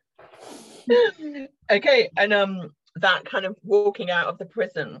 Okay, and that kind of walking out of the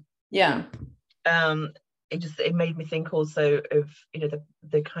prison, it made me think also of, you know,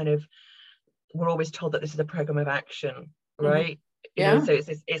 the kind of, we're always told that this is a program of action, right? You know, so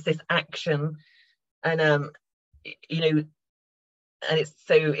it's this action, and you know, and it's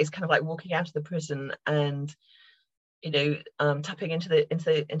kind of like walking out of the prison, and, you know, tapping into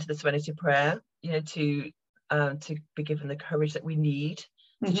the serenity prayer, you know, to be given the courage that we need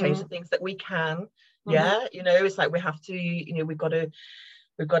to change the things that we can. You know, it's like we have to, you know, we've got to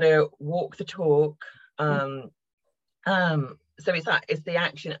walk the talk. So it's the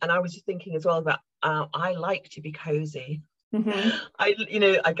action. And I was just thinking as well about, I like to be cozy.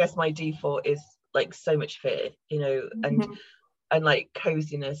 I guess my default is like so much fear, you know, and like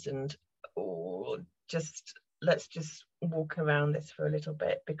coziness, and let's just walk around this for a little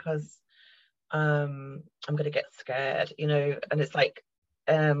bit, because I'm gonna get scared, you know. And it's like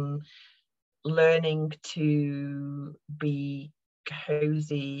learning to be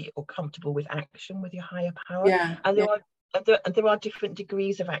cozy or comfortable with action with your higher power. And there are different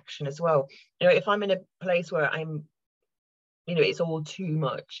degrees of action as well. You know, if I'm in a place where I'm, you know, it's all too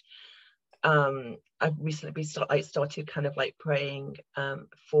much, I've recently started kind of like praying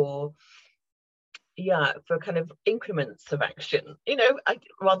for kind of increments of action, you know,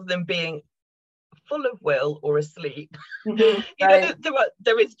 rather than being full of will or asleep. You know,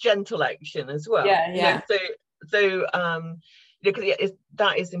 there is gentle action as well. You know, So because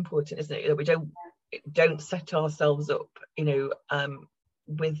that is important, isn't it, that we don't set ourselves up,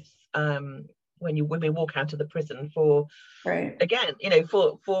 with when we walk out of the prison for, right, again,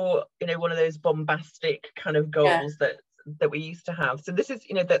 for one of those bombastic kind of goals that we used to have. So this is,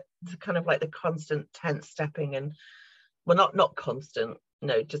 that kind of like the constant tense stepping, and well, not constant,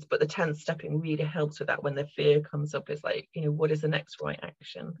 no, just, but the tense stepping really helps with that. When the fear comes up, it's like, what is the next right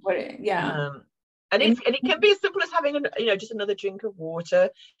action? And it can be as simple as having just another drink of water,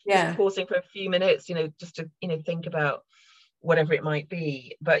 just pausing for a few minutes, just to think about whatever it might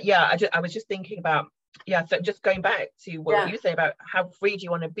be. But yeah, I was just thinking about, so just going back to what you say about how free do you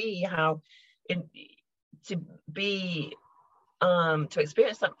want to be, to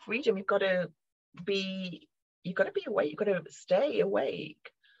experience that freedom, you've got to be awake, you've got to stay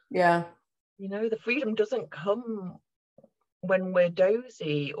awake. The freedom doesn't come when we're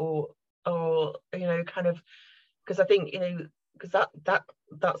dozy or kind of, because I think because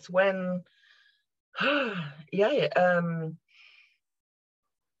that's when I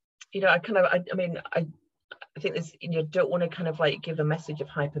think this, don't want to kind of like give a message of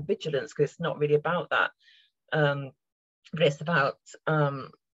hypervigilance, because it's not really about that, but it's about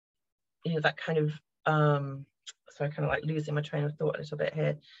that kind of so I kind of like losing my train of thought a little bit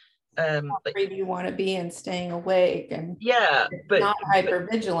here. Like, free you want to be and staying awake, and but not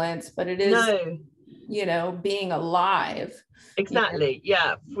hypervigilance, but it is being alive. Exactly.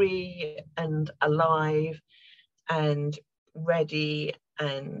 Free and alive and ready,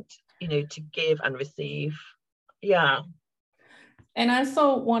 and to give and receive. And I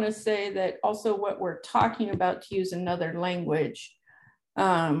also want to say that also what we're talking about, to use another language,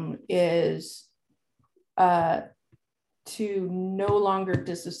 is to no longer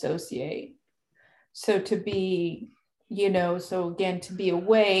disassociate. So to be, so again, to be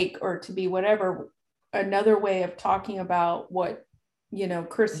awake or to be whatever, another way of talking about what,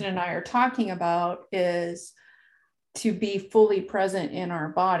 Kirstin and I are talking about is to be fully present in our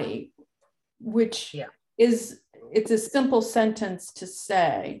body, which it's a simple sentence to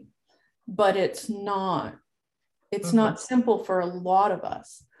say, but it's not simple for a lot of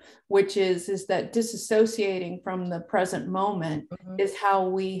us, which is that disassociating from the present moment is how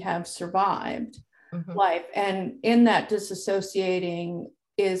we have survived life. And in that disassociating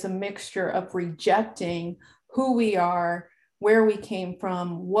is a mixture of rejecting who we are, where we came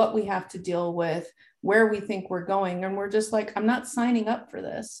from, what we have to deal with, where we think we're going. And we're just like, I'm not signing up for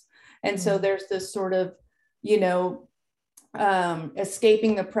this. And so there's this sort of,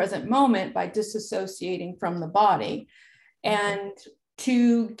 escaping the present moment by disassociating from the body. And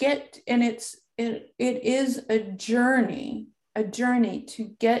to get, and it is a journey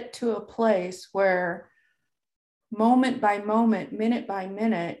to get to a place where moment by moment, minute by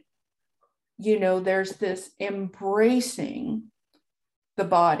minute, there's this embracing the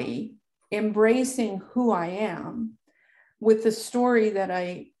body, embracing who I am, with the story that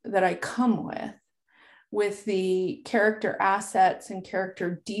I come with the character assets and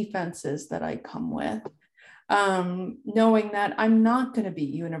character defenses that I come with, knowing that I'm not going to be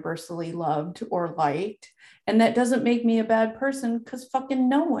universally loved or liked. And that doesn't make me a bad person, because fucking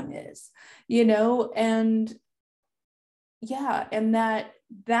no one is, and and that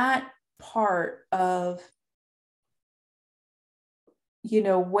part of,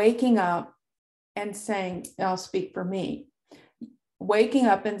 waking up and saying, and I'll speak for me, waking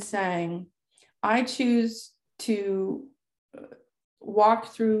up and saying, I choose to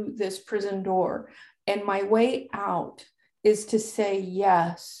walk through this prison door, and my way out is to say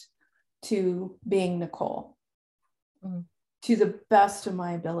yes to being Nicole, to the best of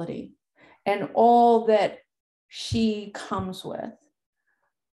my ability, and all that she comes with.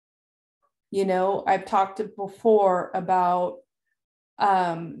 I've talked before about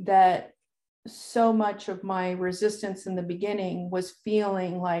that so much of my resistance in the beginning was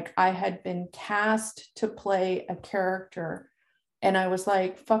feeling like I had been cast to play a character. And I was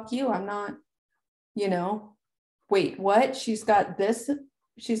like, fuck you, I'm not, wait, what? She's got this,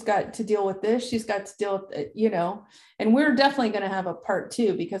 she's got to deal with this, she's got to deal with it, and we're definitely going to have a part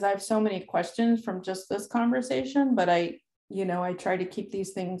 2, because I have so many questions from just this conversation, but I try to keep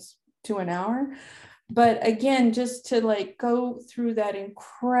these things to an hour. But again, just to like go through that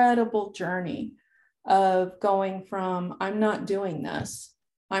incredible journey of going from, I'm not doing this,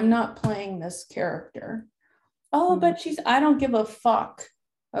 I'm not playing this character. Oh, but I don't give a fuck.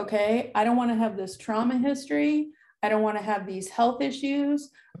 Okay. I don't want to have this trauma history. I don't want to have these health issues.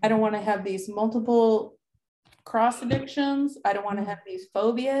 I don't want to have these multiple cross addictions. I don't want to have these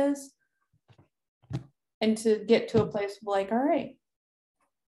phobias. And to get to a place of like, all right.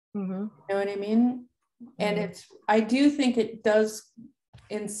 You know what I mean? And I do think it does,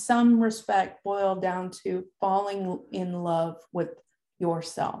 in some respect, boil down to falling in love with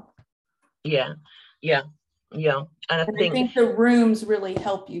yourself. Yeah. And I think the rooms really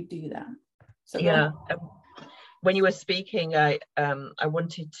help you do that. So yeah. When you were speaking, I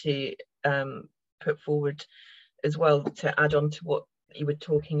wanted to put forward as well, to add on to what you were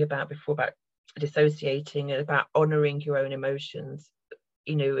talking about before, about dissociating and about honoring your own emotions,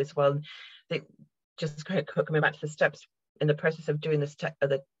 as well. Just kind of coming back to the steps in the process of doing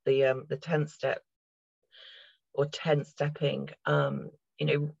the 10th step, or 10 stepping,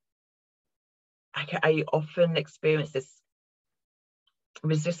 I often experience this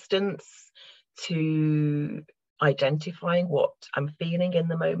resistance to identifying what I'm feeling in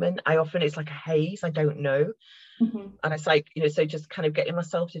the moment. It's like a haze, I don't know. And it's like, so just kind of getting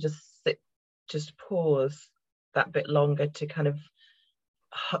myself to just sit, just pause that bit longer to kind of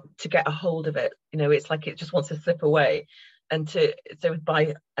to get a hold of it. It's like it just wants to slip away, and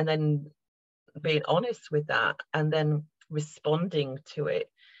then being honest with that, and then responding to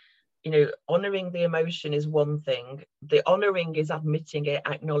it. Honoring the emotion is one thing. The honoring is admitting it,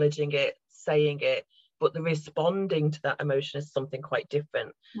 acknowledging it, saying it, but the responding to that emotion is something quite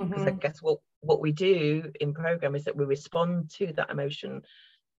different. Because I guess what we do in program is that we respond to that emotion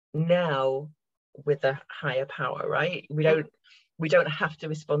now with a higher power, right? We don't have to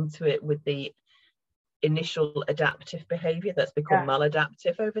respond to it with the initial adaptive behavior that's become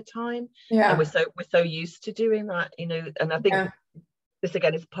maladaptive over time. And we're so used to doing that, and I think this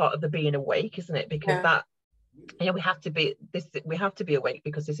again is part of the being awake, isn't it? Because that, we have to be awake,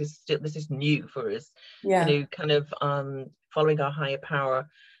 because this is new for us. Kind of following our higher power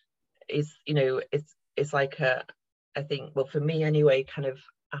is, it's like I think, well, for me anyway, kind of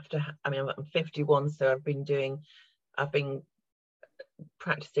after, I'm 51, so I've been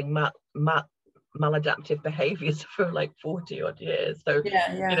practicing maladaptive behaviors for like 40 odd years. So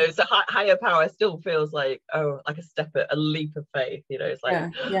so higher power still feels like, like a leap of faith. It's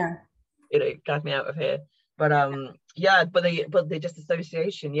like guide me out of here. But but the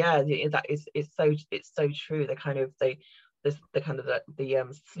disassociation, that is, it's so true. The kind of the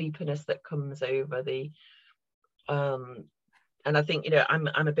sleepiness that comes over the and I think I'm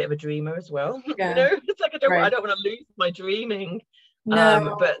a bit of a dreamer as well. It's like I don't want to lose my dreaming.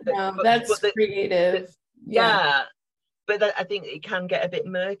 But that's creative. But I think it can get a bit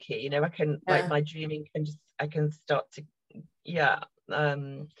murky. I can like my dreaming I can start to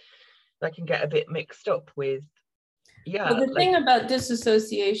I can get a bit mixed up with the thing about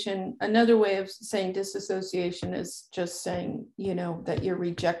disassociation, another way of saying disassociation is just saying that you're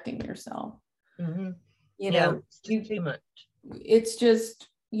rejecting yourself. It's just too much. It's just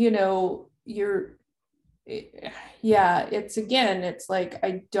it's like,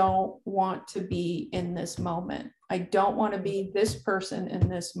 I don't want to be in this moment. I don't want to be this person in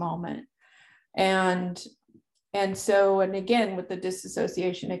this moment. And so, and again, with the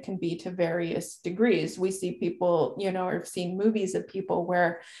disassociation, it can be to various degrees. We see people, or have seen movies of people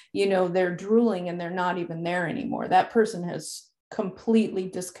where, they're drooling and they're not even there anymore. That person has completely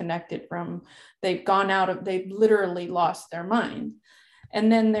disconnected from, they've literally lost their mind.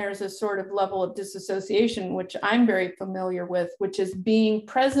 And then there's a sort of level of disassociation, which I'm very familiar with, which is being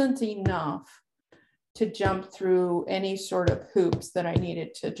present enough to jump through any sort of hoops that I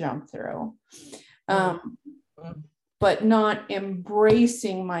needed to jump through. But not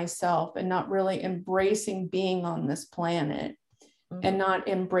embracing myself, and not really embracing being on this planet, and not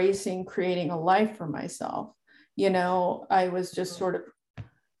embracing creating a life for myself. I was just sort of,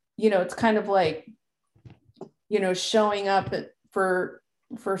 it's kind of like, showing up for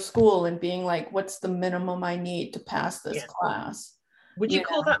school and being like, what's the minimum I need to pass this class? Would you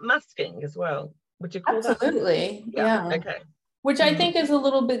call that masking as well? Would you call Absolutely. that? Yeah. Okay. Which I think is a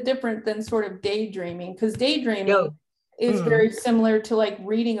little bit different than sort of daydreaming, because daydreaming is very similar to like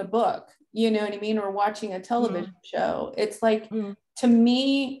reading a book, you know what I mean? Or watching a television show. It's like, to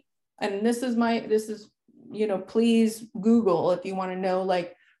me, and this is, please Google if you want to know,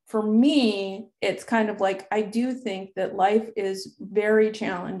 like, for me, it's kind of like, I do think that life is very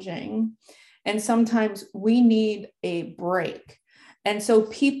challenging, and sometimes we need a break. And so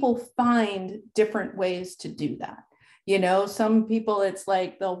people find different ways to do that. Some people, it's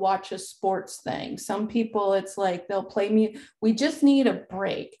like they'll watch a sports thing. Some people, it's like they'll play music. We just need a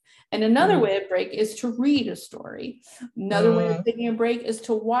break. And another way of break is to read a story. Another way of taking a break is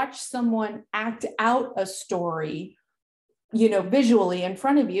to watch someone act out a story, visually in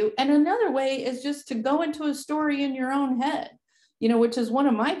front of you. And another way is just to go into a story in your own head, which is one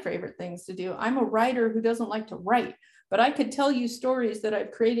of my favorite things to do. I'm a writer who doesn't like to write, but I could tell you stories that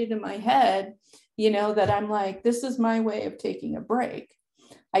I've created in my head, that I'm like, this is my way of taking a break.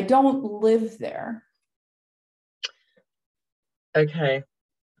 I don't live there. Okay.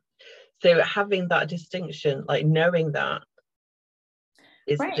 So having that distinction, like knowing that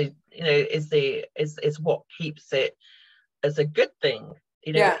is right. is what keeps it as a good thing.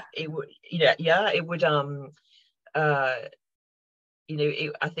 It would, it would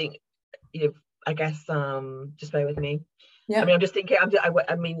I think, I guess, just bear with me. Yeah. I mean, I'm just thinking,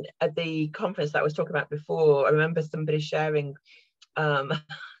 I mean, at the conference that I was talking about before, I remember somebody sharing that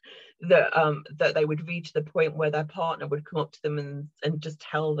they would reach the point where their partner would come up to them and just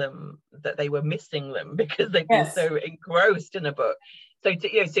tell them that they were missing them because they've been so engrossed in a book. So to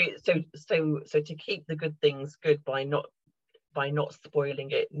to keep the good things good by not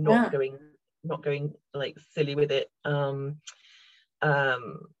spoiling it, not going like silly with it. And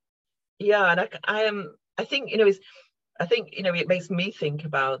I think it makes me think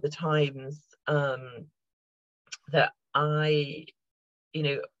about the times that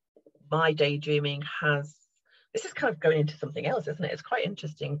my daydreaming has, this is kind of going into something else, isn't it? It's quite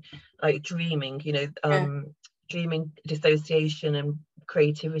interesting, like dreaming, dreaming, dissociation and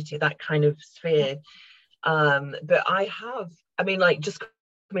creativity, that kind of sphere. But I mean, like, just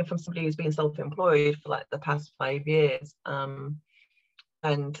coming from somebody who's been self-employed for like the past 5 years,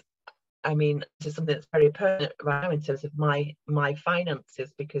 and I mean, this is something that's very pertinent right now in terms of my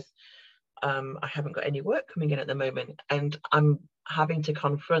finances, because I haven't got any work coming in at the moment, and I'm having to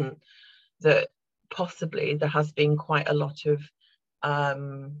confront that possibly there has been quite a lot of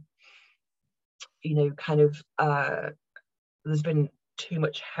there's been too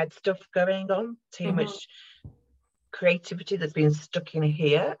much head stuff going on, too much creativity that's been stuck in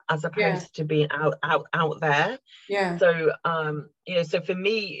here as opposed to being out there. So so for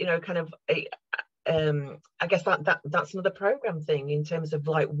me, kind of I guess that's another program thing in terms of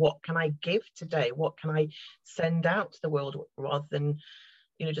like, what can I give today, what can I send out to the world, rather than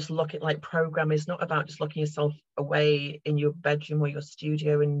just look at, like, program is not about just locking yourself away in your bedroom or your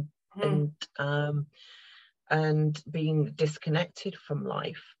studio and being disconnected from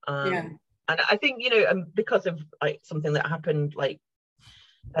life. And I think because of like something that happened, like,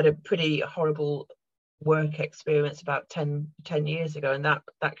 had a pretty horrible work experience about 10 years ago, and that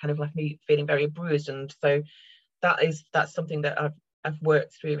kind of left me feeling very bruised, and so that's something that I've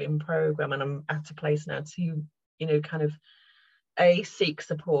worked through in program, and I'm at a place now to kind of A, seek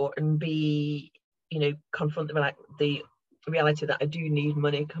support, and B, confront the reality that I do need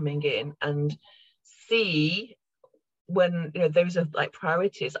money coming in, and C, when those are like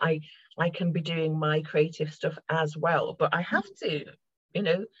priorities, I can be doing my creative stuff as well, but I have to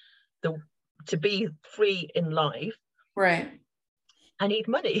to be free in life, right, I need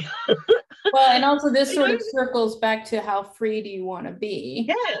money. Well, and also this sort of circles back to how free do you want to be?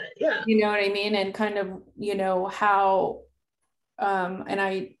 Yeah. You know what I mean? And kind of, how, and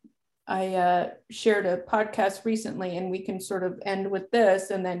I shared a podcast recently, and we can sort of end with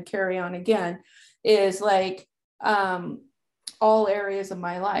this and then carry on again, is like, all areas of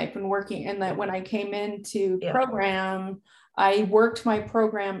my life and working. And that when I came into program, I worked my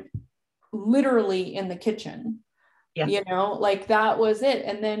program literally in the kitchen. Like that was it.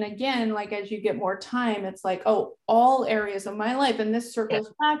 And then again, like as you get more time, it's like, oh, all areas of my life. And this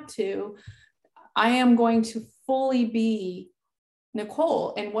circles back to, I am going to fully be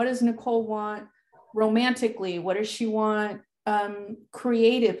Nicole. And what does Nicole want romantically? What does she want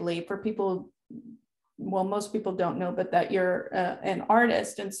creatively? For people, well, most people don't know, but that you're an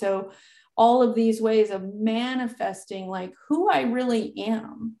artist. And so all of these ways of manifesting like who I really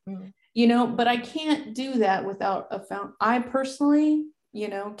am, but I can't do that without I personally,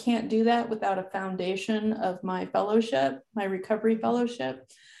 can't do that without a foundation of my fellowship, my recovery fellowship,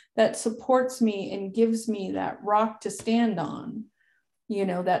 that supports me and gives me that rock to stand on,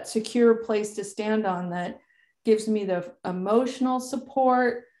 that secure place to stand on, that gives me the emotional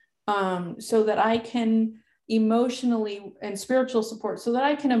support, so that I can emotionally, and spiritual support, so that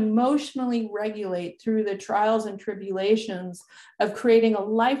I can emotionally regulate through the trials and tribulations of creating a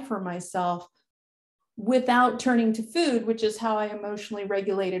life for myself without turning to food, which is how I emotionally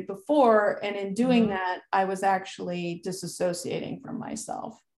regulated before. And in doing that, I was actually disassociating from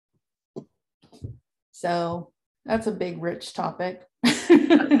myself. So that's a big, rich topic.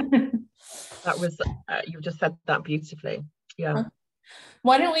 That was, you just said that beautifully. Yeah.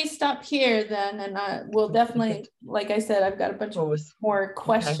 Why don't we stop here then? And we'll definitely, like I said, I've got a bunch of more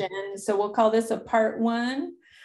questions. Okay. So we'll call this a part 1.